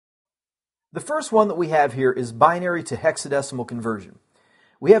The first one that we have here is binary to hexadecimal conversion.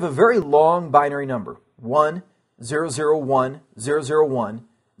 We have a very long binary number, 1, 0, 0, 1, 0, 0, 1,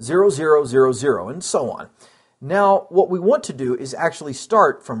 0, 0, 0, 0, and so on. Now, what we want to do is actually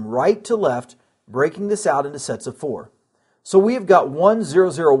start from right to left, breaking this out into sets of 4. So we have got 1, 0,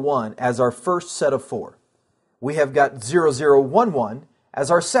 0, 1 as our first set of 4. We have got 0, 0, 1, 1 as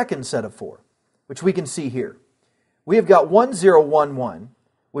our second set of 4, which we can see here. We have got 1, 0, 1, 1,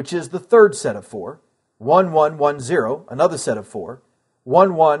 which is the third set of 4, 1, 1, 1, 0, another set of 4,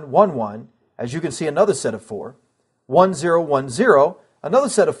 1, 1, 1, 1, as you can see, another set of 4, 1, 0, 1, 0, another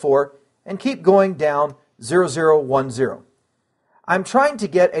set of 4, and keep going down 0, 0, 1, 0. I'm trying to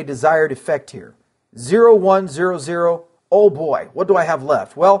get a desired effect here. 0, 1, 0, 0, oh boy, what do I have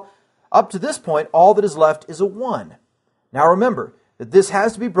left? Well, up to this point, all that is left is a 1. Now remember that this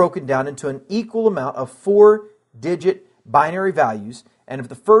has to be broken down into an equal amount of 4-digit binary values, and if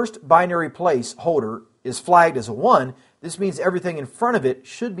the first binary place holder is flagged as a 1, this means everything in front of it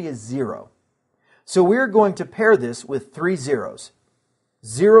should be a 0. So we're going to pair this with 3 zeros.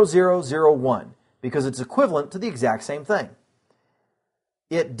 0, 0, 0, 1, because it's equivalent to the exact same thing.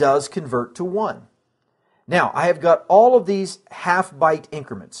 It does convert to 1. Now, I have got all of these half-byte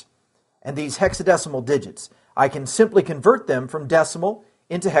increments and these hexadecimal digits. I can simply convert them from decimal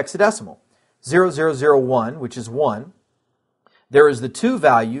into hexadecimal. 0, 0, 0, 1, which is 1. There is the 2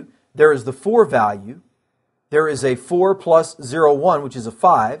 value. There is the 4 value. There is a 4 plus 0, 1, which is a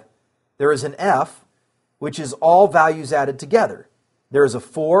 5. There is an F, which is all values added together. There is a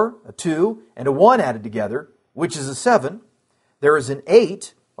 4, a 2, and a 1 added together, which is a 7. There is an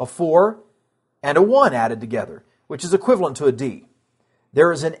 8, a 4, and a 1 added together, which is equivalent to a D.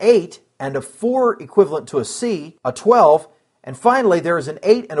 There is an 8 and a 4 equivalent to a C, a 12, and finally there is an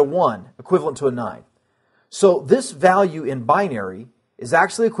 8 and a 1 equivalent to a 9. So this value in binary is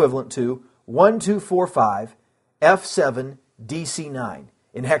actually equivalent to 1245 F7 DC9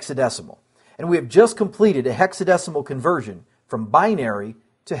 in hexadecimal. And we have just completed a hexadecimal conversion from binary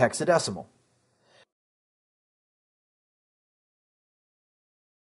to hexadecimal.